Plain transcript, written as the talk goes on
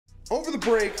over the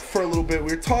break for a little bit,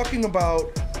 we were talking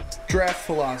about draft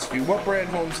philosophy, what Brad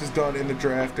Holmes has done in the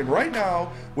draft. And right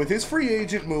now, with his free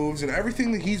agent moves and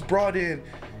everything that he's brought in,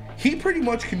 he pretty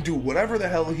much can do whatever the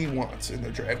hell he wants in the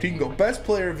draft. He can go best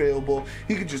player available.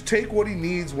 He can just take what he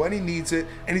needs when he needs it.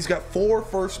 And he's got four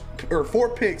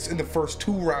picks in the first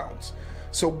 2 rounds.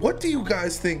 So what do you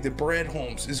guys think that Brad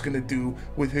Holmes is going to do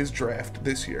with his draft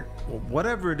this year? Well,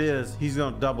 whatever it is, he's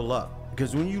going to double up.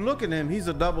 Because when you look at him, he's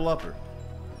a double upper.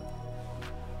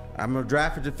 I'm going to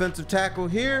draft a defensive tackle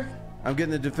here. I'm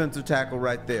getting a defensive tackle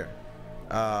right there.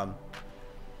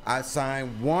 I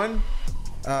signed one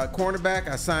cornerback,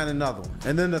 I signed another one,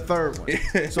 and then the third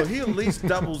one. So he at least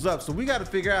doubles up. So we got to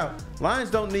figure out,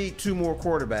 Lions don't need 2 more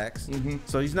quarterbacks,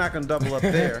 so he's not going to double up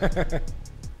there.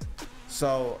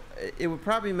 So it would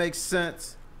probably make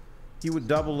sense he would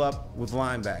double up with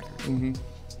linebackers.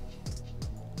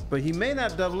 But he may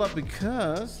not double up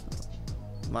because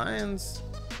Lions,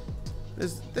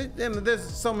 there's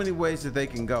so many ways that they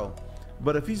can go.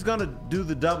 But if he's going to do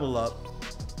the double up,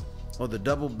 or the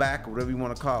double back, or whatever you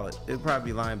want to call it, it'll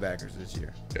probably be linebackers this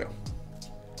year. Yeah.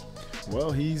 Well,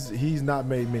 he's not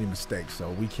made many mistakes, so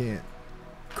we can't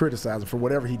criticize him for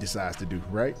whatever he decides to do,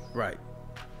 right? Right.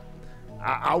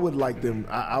 I would like them.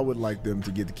 I would like them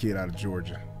to get the kid out of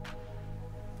Georgia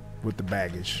with the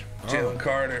baggage. Jalen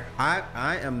Carter.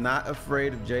 I am not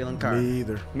afraid of Jalen Carter. Me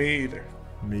either. Me either.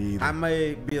 Me either. I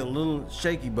may be a little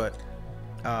shaky, but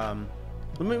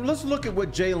let's look at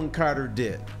what Jalen Carter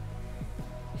did.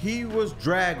 He was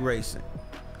drag racing,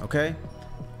 okay?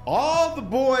 All the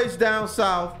boys down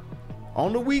south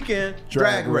on the weekend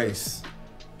drag race.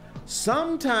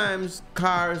 Sometimes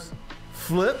cars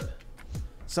flip.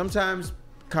 Sometimes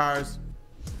cars,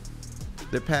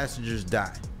 their passengers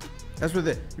die. That's what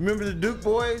they. Remember the Duke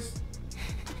boys?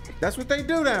 That's what they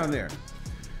do down there.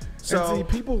 So and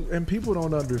see, people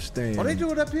don't understand. Oh, they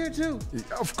do it up here too.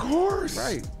 Of course.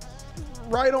 Right.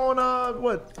 Right on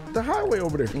the highway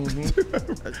over there.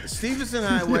 Stevenson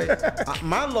Highway.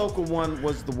 My local one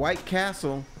was the White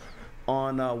Castle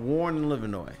on Warren and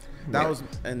Livernois. That was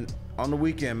on the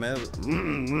weekend,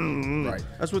 man. Right.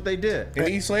 That's what they did. In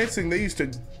East Lansing, they used to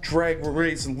drag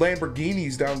race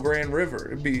Lamborghinis down Grand River.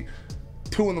 It'd be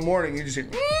 2 in the morning. You just hear,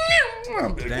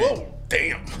 I'm like, whoa,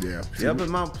 damn. Yeah. Up in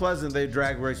Mount Pleasant, they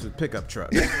drag race with pickup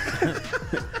trucks.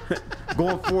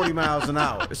 Going 40 miles an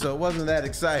hour. So it wasn't that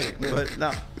exciting. But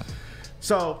no.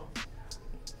 So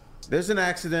there's an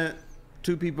accident.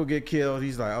 2 people get killed.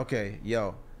 He's like, okay,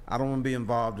 yo, I don't want to be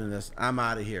involved in this. I'm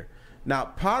out of here. Now,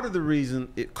 part of the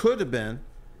reason it could have been,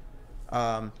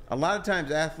 a lot of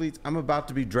times athletes, I'm about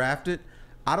to be drafted.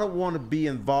 I don't want to be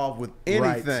involved with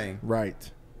anything.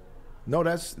 Right. No,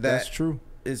 that's true.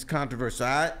 It's controversial.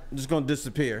 I'm just going to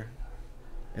disappear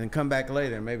and come back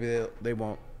later. Maybe they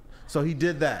won't. So he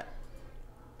did that.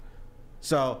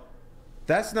 So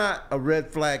that's not a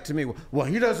red flag to me. Well,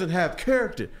 he doesn't have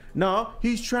character. No,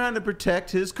 he's trying to protect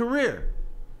his career.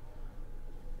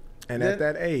 And at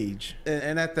that age.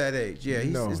 And at that age, yeah.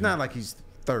 It's not like he's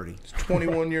 30. He's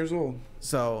 21 years old.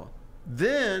 So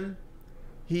then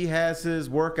he has his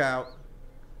workout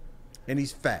and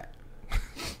he's fat.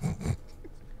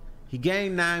 He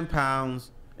gained 9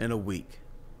 pounds in a week.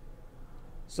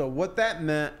 So what that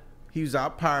meant, he was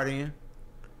out partying.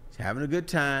 He's having a good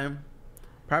time.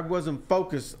 Probably wasn't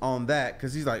focused on that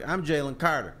because he's like, I'm Jalen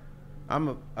Carter.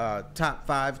 I'm a top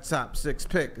 5, top 6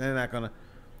 pick. They're not going to.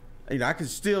 I could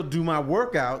still do my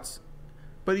workouts,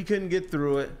 but he couldn't get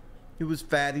through it. He was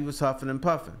fat. He was huffing and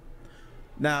puffing.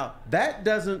 Now, that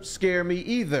doesn't scare me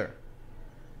either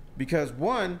because,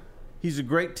 one, he's a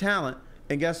great talent,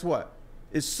 and guess what?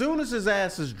 As soon as his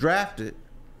ass is drafted,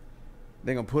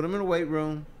 they're going to put him in a weight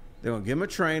room. They're going to give him a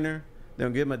trainer. They're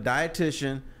going to give him a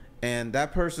dietitian, and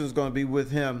that person is going to be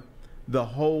with him the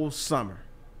whole summer.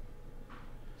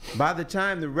 By the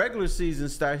time the regular season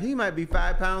starts, he might be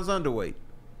 5 pounds underweight.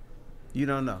 You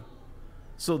don't know.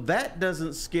 So that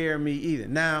doesn't scare me either.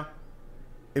 Now,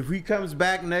 if he comes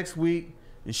back next week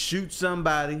and shoots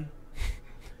somebody,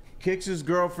 kicks his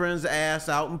girlfriend's ass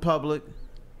out in public.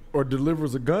 Or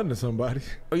delivers a gun to somebody.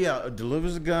 Oh, yeah,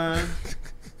 delivers a gun.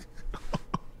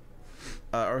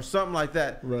 Or something like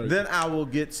that. Right. Then I will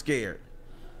get scared.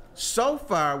 So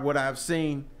far, what I've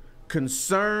seen,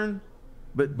 concern,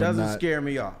 but doesn't scare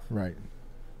me off. Right.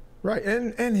 Right,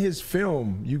 and his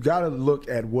film, you got to look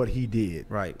at what he did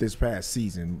this past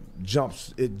season.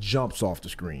 It jumps off the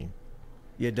screen.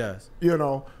 Yeah, it does. You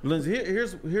know, Lindsey,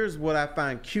 here's what I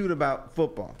find cute about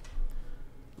football.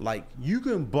 Like, you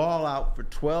can ball out for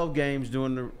 12 games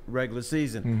during the regular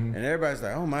season, and everybody's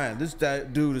like, oh man, this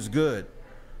dude is good.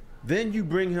 Then you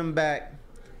bring him back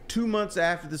 2 months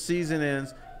after the season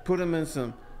ends, put him in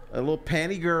some a little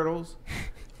panty girdles,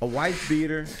 a wife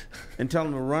beater, and tell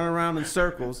him to run around in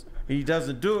circles, and he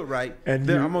doesn't do it right, and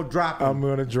then I'm gonna drop him. I'm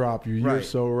gonna drop you. You're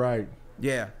so right.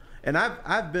 Yeah, and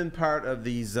I've been part of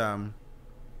these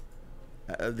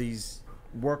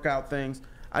workout things.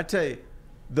 I tell you,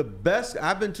 the best.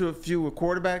 I've been to a few with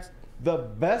quarterbacks. The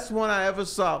best one I ever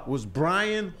saw was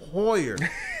Brian Hoyer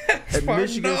at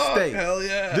Michigan State. Hell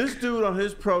yeah. This dude on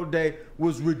his pro day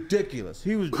was ridiculous.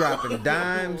 He was dropping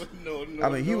dimes.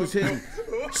 He was hitting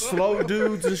slow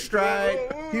dudes in stride.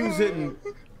 He was hitting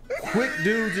quick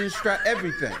dudes in stride,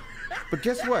 everything. But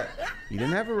guess what? He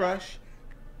didn't have a rush.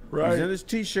 Right. He was in his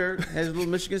T-shirt, had his little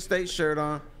Michigan State shirt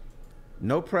on.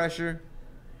 No pressure.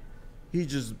 He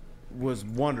just was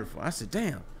wonderful. I said,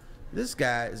 damn. This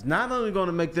guy is not only going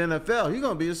to make the NFL, he's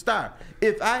going to be a star.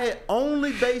 If I had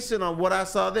only based it on what I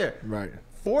saw there. Right.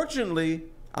 Fortunately,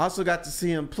 I also got to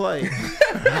see him play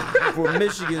for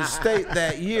Michigan State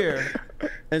that year.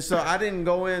 And so I didn't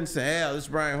go in and say, hey, this is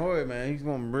Brian Hoyer, man. He's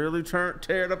going to really tear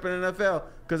it up in the NFL.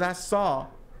 Because I saw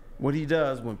what he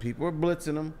does when people are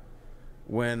blitzing him,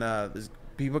 when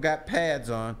people got pads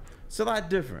on. It's a lot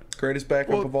different. Greatest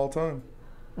backup of all time.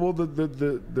 Well,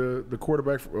 the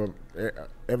quarterback,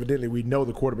 evidently we know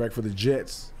the quarterback for the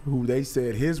Jets, who they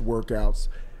said his workouts,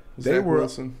 Zach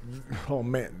Wilson. Oh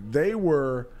man, they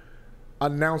were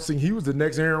announcing he was the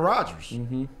next Aaron Rodgers.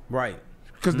 Mm-hmm. Right.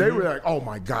 Because they were like, oh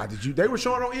my God, they were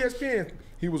showing on ESPN.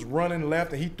 He was running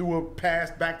left and he threw a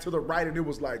pass back to the right and it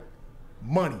was like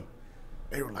money.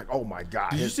 They were like, oh my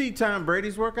God. Did you see Tom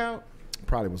Brady's workout?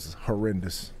 Probably was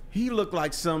horrendous. He looked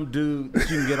like some dude that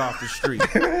you can get off the street.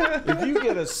 If you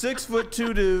get a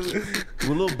 6'2" dude with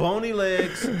little bony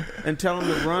legs and tell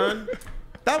him to run,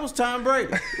 that was Tom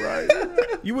Brady. Right.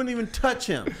 You wouldn't even touch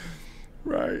him.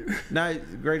 Right. Now, he's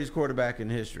the greatest quarterback in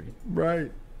history.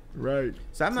 Right. Right.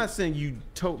 So I'm not saying you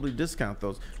totally discount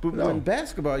those. But in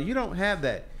basketball, you don't have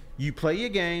that. You play your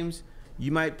games.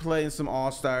 You might play in some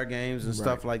all-star games and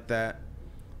stuff like that.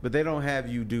 But they don't have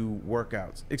you do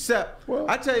workouts. Except,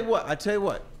 I tell you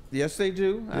what. Yes, they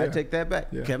do. I take that back.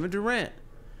 Yeah. Kevin Durant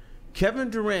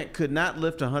could not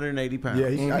lift 180 pounds.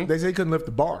 Yeah, they say he couldn't lift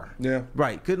the bar. Yeah.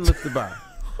 Right, couldn't lift the bar.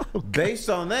 Based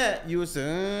on that, you would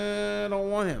say, I don't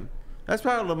want him. That's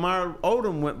probably Lamar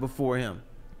Odom went before him.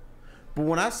 But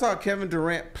when I saw Kevin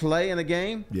Durant play in a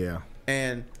game,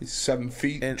 and he's 7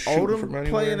 feet, and Odom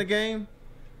play in a game,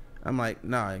 I'm like,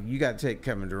 nah, you got to take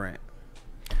Kevin Durant.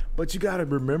 But you got to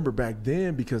remember back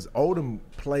then, because Odom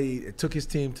took his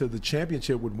team to the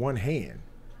championship with one hand.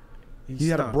 He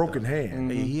had a broken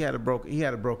hand. Mm-hmm. He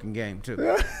had a broken game too.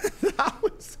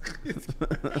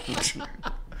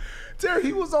 Terry,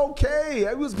 he was okay.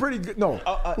 He was pretty good. No,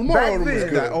 back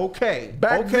then, okay.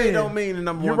 Back then don't mean the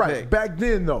number one pick. You're right. Back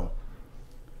then, though.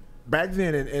 Back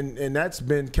then, and that's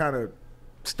been kind of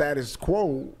status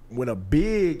quo. When a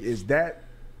big is that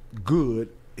good,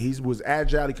 he was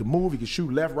agile. He could move. He could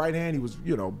shoot left, right hand. He was,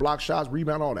 block shots,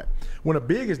 rebound, all that. When a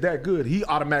big is that good, he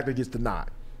automatically gets the nod.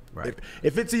 Right.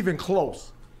 If it's even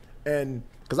close. And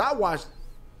because I watched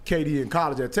KD in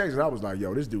college at Texas, I was like,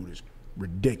 yo, this dude is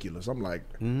ridiculous. I'm like,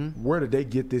 where did they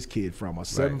get this kid from? A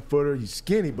 7-footer. He's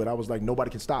skinny, but I was like,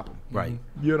 nobody can stop him. Right.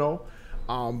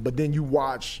 But then you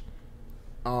watch,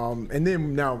 and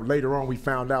then now later on we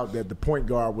found out that the point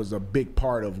guard was a big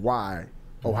part of why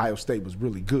Ohio State was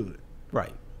really good.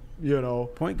 Right.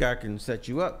 Point guard can set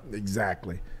you up.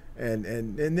 Exactly. And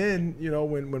then,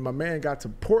 when my man got to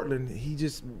Portland,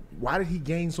 why did he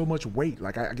gain so much weight?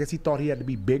 Like, I guess he thought he had to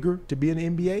be bigger to be in the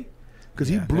NBA because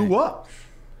he blew up.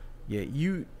 Yeah,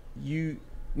 you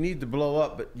need to blow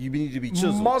up, but you need to be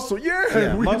chiseled. Muscle,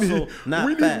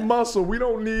 we need muscle. We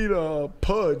don't need a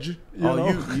pudge.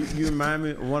 You remind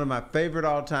me of one of my favorite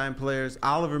all-time players,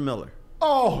 Oliver Miller.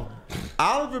 Oh.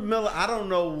 Oliver Miller, I don't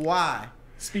know why.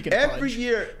 Speaking of every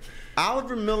year,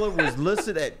 Oliver Miller was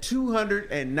listed at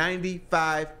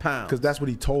 295 pounds. Because that's what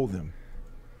he told them.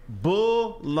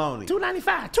 Bull-loney.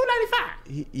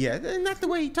 295. Yeah, not the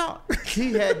way he talked.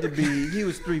 He had to be, he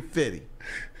was 350.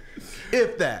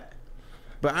 If that.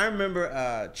 But I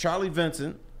remember Charlie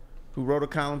Vincent, who wrote a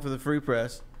column for the Free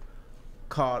Press,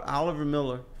 called Oliver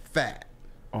Miller fat.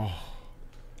 Oh.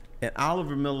 And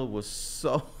Oliver Miller was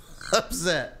so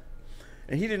upset.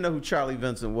 And he didn't know who Charlie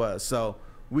Vincent was. So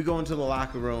we go into the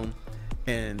locker room,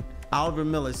 and Oliver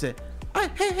Miller said,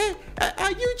 hey,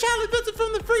 are you Charlie Vincent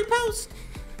from the Free Post?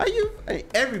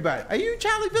 Everybody, are you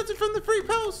Charlie Vincent from the Free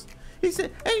Post? He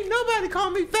said, ain't nobody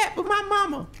call me fat but my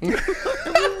mama. We were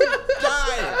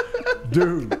dying.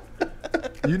 Dude,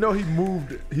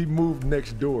 he moved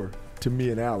next door to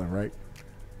me and Alan, right?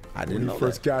 I didn't know when he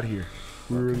first got here.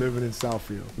 We were living in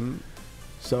Southfield. Mm-hmm.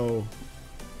 So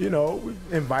you know, we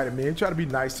invited me in, try to be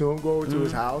nice to him, go over to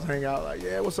his house, hang out, like,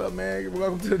 yeah, what's up, man?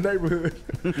 Welcome to the neighborhood.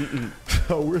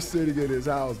 So we're sitting in his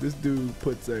house. This dude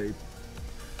puts a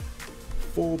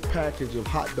full package of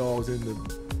hot dogs in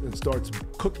and starts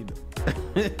cooking them.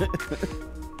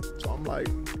 So I'm like,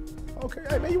 okay,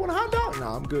 hey, man, you want a hot dog?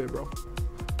 Nah, I'm good, bro.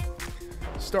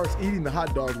 Starts eating the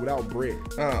hot dogs without bread.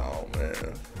 Oh, man.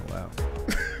 Wow.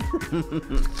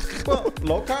 Well,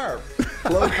 low carb.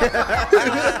 Low carb.